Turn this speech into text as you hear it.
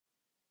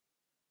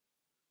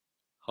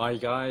Hi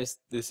guys,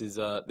 this is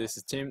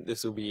Tim.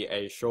 This will be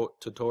a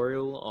short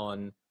tutorial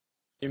on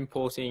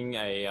importing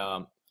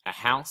a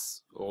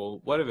house or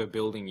whatever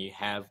building you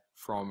have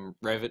from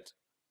Revit,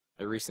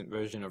 a recent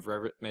version of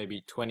Revit,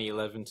 maybe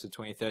 2011 to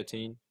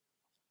 2013,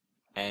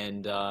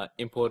 and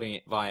importing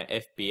it via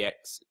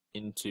Fbx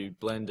into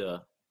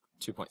Blender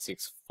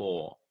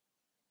 2.64.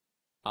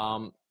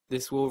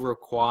 This will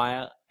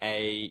require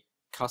a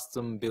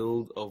custom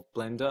build of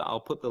Blender.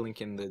 I'll put the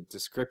link in the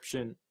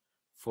description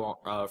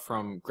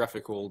from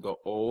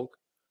graphical.org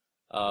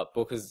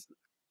because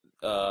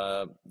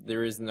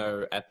there is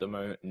no at the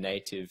moment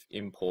native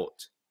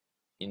import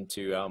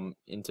into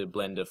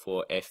Blender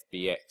for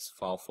Fbx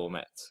file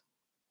formats.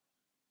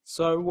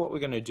 So what we're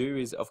going to do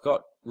is I've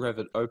got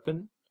Revit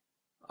open.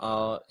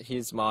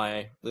 Here's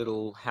my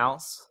little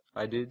house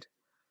I did.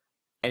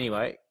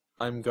 Anyway,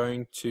 I'm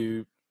going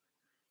to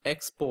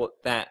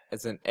export that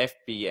as an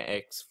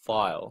Fbx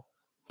file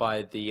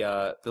by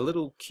the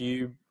little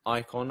cube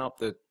icon up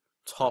the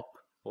top,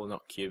 or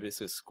not cube,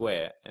 it's a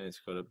square, and it's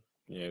got a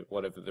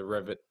whatever the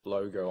Revit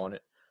logo on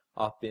it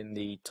up in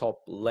the top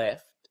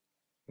left.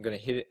 I'm going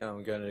to hit it and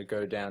I'm going to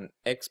go down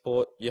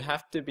export. You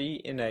have to be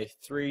in a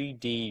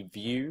 3D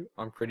view,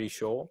 I'm pretty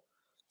sure.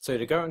 So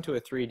to go into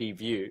a 3D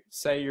view,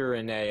 say you're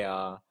in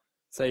a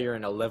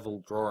level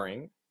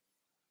drawing,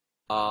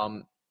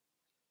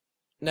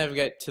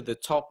 navigate to the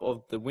top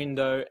of the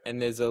window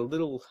and there's a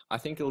little, I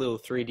think a little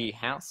 3D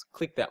house.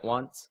 Click that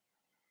once,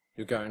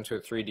 you'll go into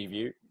a 3D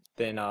view.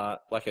 Then,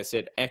 like I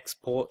said,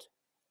 export,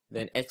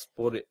 then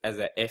export it as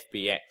a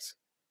FBX.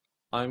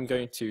 I'm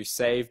going to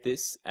save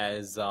this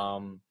as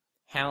house_raw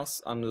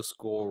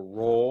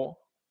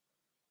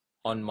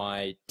on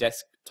my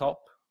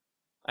desktop.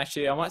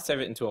 Actually, I might save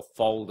it into a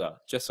folder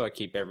just so I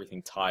keep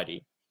everything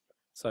tidy.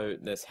 So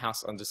there's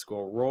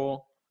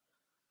house_raw.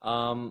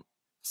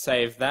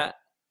 Save that.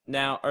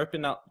 Now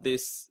open up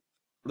this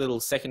little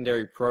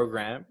secondary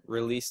program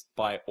released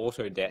by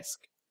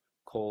Autodesk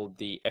called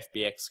the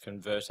Fbx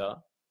Converter.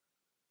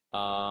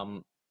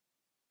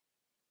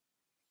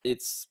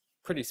 It's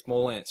pretty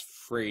small and it's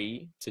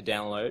free to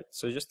download,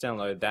 so just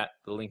download that.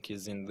 The link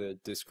is in the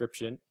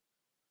description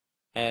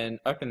and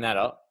open that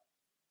up.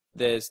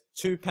 There's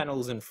two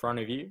panels in front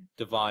of you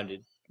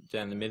divided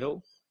down the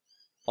middle.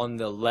 On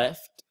the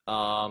left,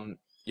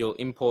 you'll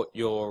import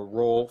your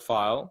raw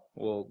file.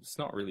 Well, it's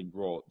not really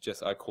raw,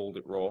 just I called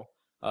it raw.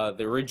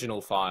 The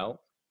original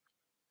file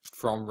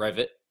from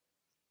Revit.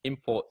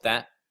 Import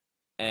that,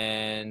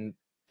 and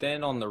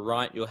then on the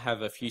right you'll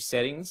have a few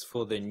settings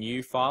for the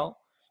new file.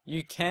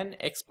 You can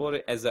export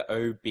it as a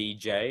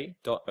obj.obj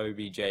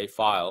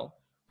file,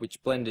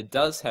 which Blender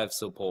does have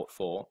support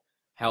for.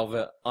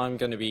 However, I'm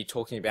going to be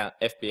talking about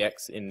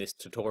Fbx in this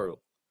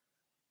tutorial.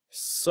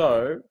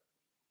 So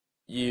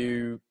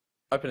you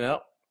open it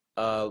up,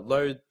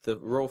 load the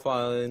raw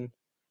file in,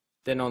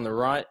 then on the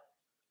right,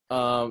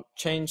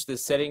 change the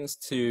settings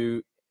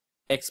to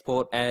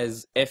export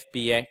as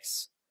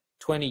Fbx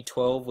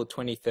 2012 or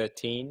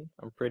 2013,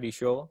 I'm pretty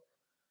sure.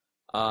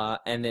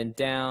 And then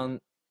down,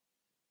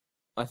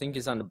 I think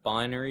it's under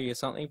binary or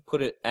something,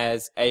 put it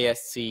as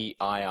ASCII.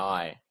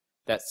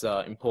 That's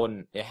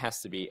important, it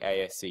has to be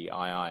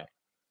ASCII.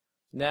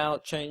 Now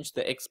change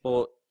the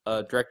export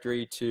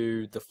directory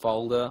to the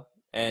folder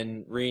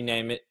and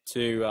rename it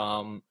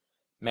to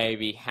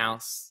maybe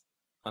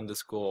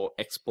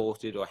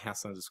house_exported or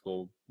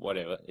house_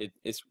 whatever.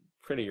 It's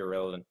pretty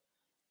irrelevant.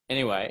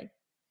 Anyway,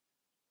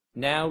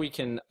 now we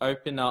can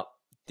open up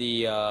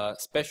the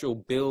special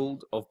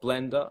build of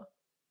Blender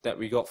that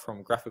we got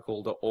from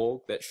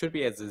graphical.org that should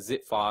be as a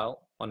zip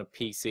file on a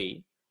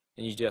PC,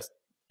 and you just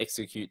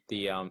execute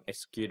the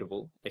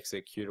executable,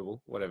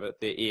 whatever,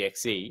 the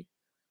exe.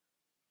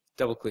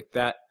 Double click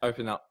that,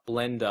 open up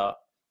Blender.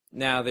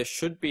 Now there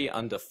should be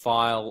under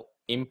File,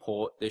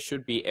 Import, there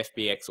should be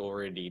Fbx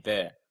already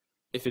there.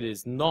 If it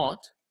is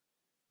not,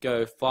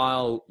 go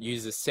File,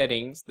 User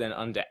Settings, then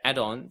under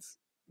Add-ons,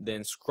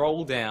 then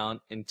scroll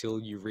down until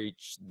you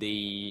reach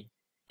the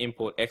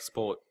Import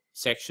Export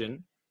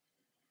section.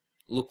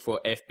 Look for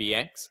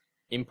Fbx,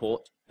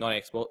 import, not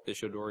export. There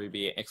should already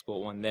be an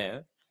export one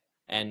there,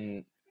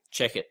 and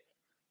check it.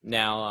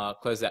 Now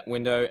close that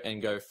window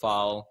and go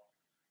File,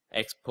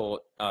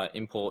 Export,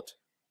 Import,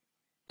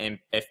 and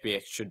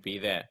Fbx should be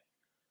there.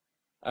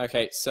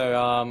 Okay,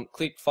 so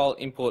click File,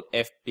 Import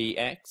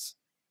Fbx,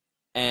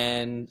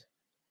 and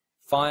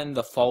find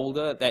the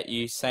folder that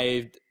you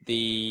saved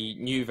the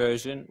new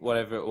version,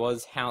 whatever it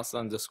was,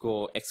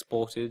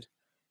 house_exported,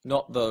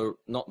 not the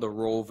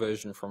raw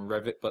version from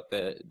Revit, but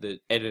the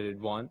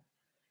edited one,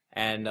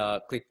 and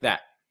click that.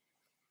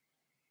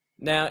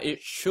 Now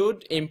it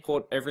should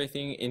import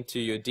everything into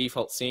your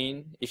default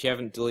scene. If you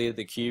haven't deleted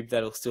the cube,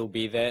 that'll still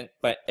be there,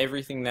 but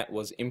everything that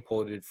was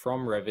imported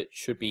from Revit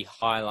should be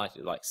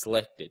highlighted, like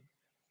selected.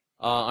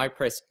 I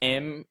press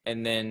M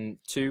and then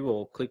 2,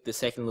 or click the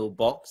second little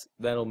box.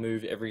 That'll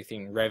move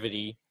everything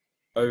Revit-y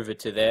over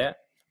to there.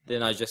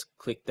 Then I just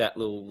click that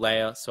little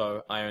layer,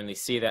 so I only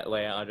see that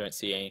layer. I don't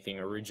see anything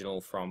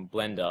original from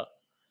Blender.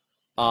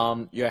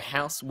 Your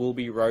house will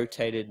be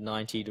rotated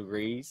 90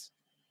 degrees.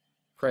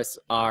 press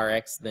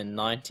RX then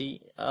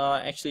 90.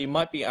 Actually, it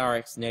might be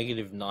RX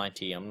negative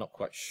 90. I'm not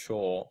quite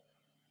sure.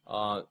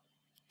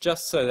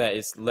 Just so that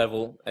it's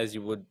level as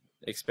you would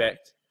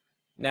expect.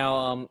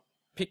 Now,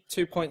 pick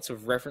 2 points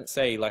of reference,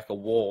 say like a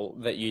wall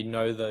that you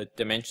know the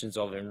dimensions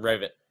of in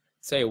Revit.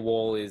 Say a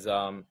wall is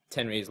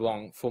 10 meters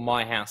long. For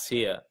my house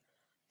here,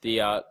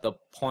 the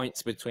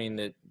points between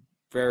the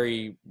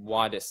very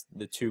widest,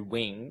 the two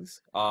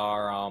wings,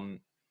 are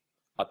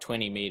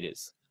 20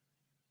 meters.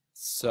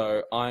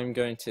 So I'm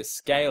going to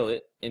scale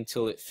it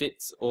until it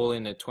fits all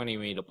in a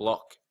 20-meter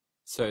block,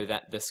 so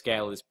that the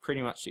scale is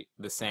pretty much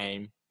the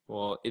same,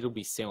 or it'll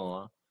be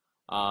similar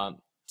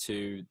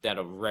to that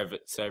of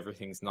Revit, so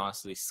everything's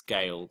nicely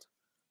scaled.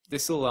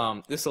 This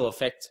will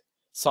affect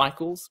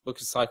cycles,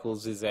 because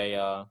cycles is a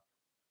I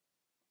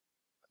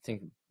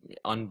think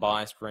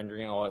unbiased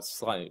rendering, or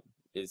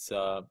it's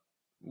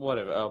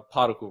whatever, a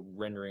particle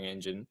rendering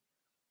engine,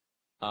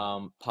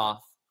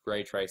 path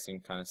ray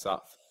tracing kind of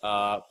stuff.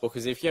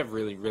 Because if you have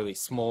really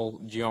small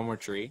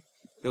geometry,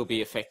 it'll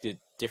be affected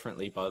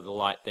differently by the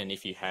light than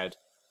if you had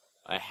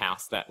a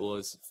house that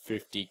was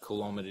 50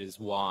 kilometers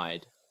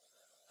wide.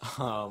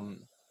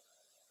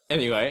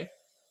 Anyway,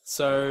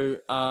 so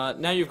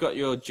now you've got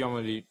your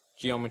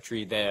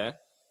geometry there.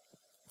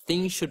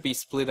 Things should be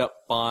split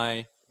up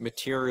by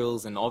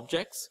materials and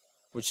objects,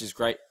 which is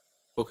great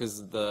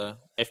because the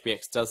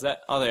Fbx does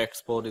that. Other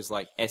exporters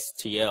like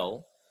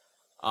STL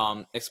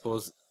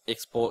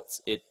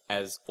exports it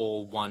as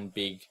all one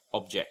big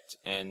object,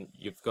 and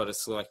you've got to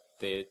select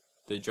the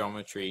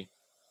geometry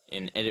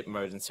in edit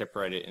mode and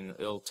separate it, and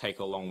it'll take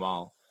a long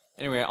while.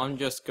 Anyway, I'm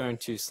just going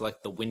to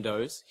select the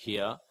windows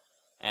here,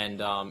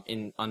 and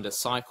under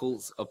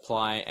cycles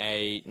apply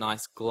a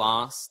nice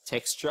glass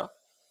texture.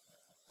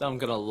 Then I'm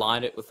going to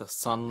light it with a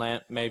sun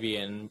lamp, maybe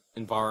an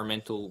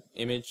environmental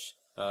image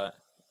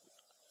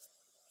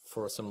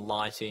for some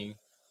lighting.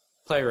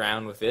 Play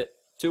around with it,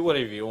 do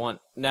whatever you want.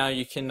 Now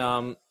you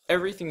can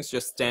everything's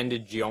just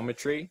standard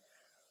geometry.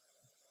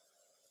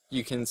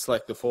 You can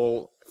select the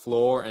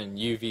floor and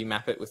UV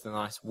map it with a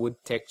nice wood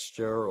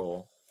texture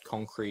or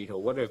concrete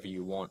or whatever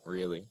you want,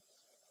 really.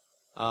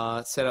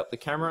 Set up the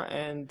camera,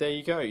 and there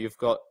you go. You've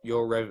got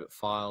your Revit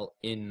file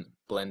in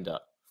Blender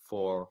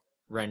for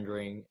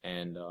rendering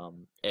and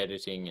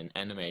editing and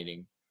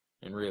animating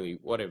and really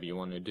whatever you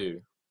want to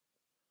do.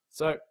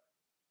 So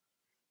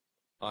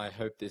I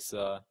hope this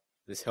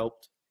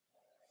helped.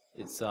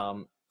 It's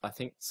I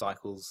think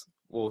Cycles,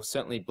 well,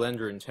 certainly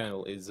Blender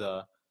Internal is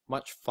a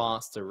much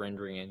faster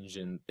rendering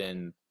engine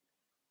than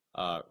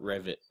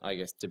Revit, I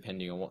guess,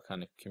 depending on what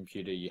kind of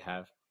computer you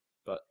have.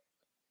 But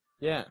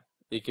yeah,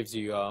 it gives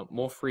you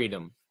more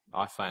freedom,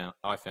 I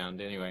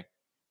found anyway.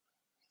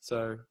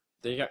 So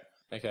there you go.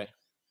 Okay,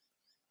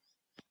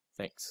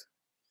 thanks.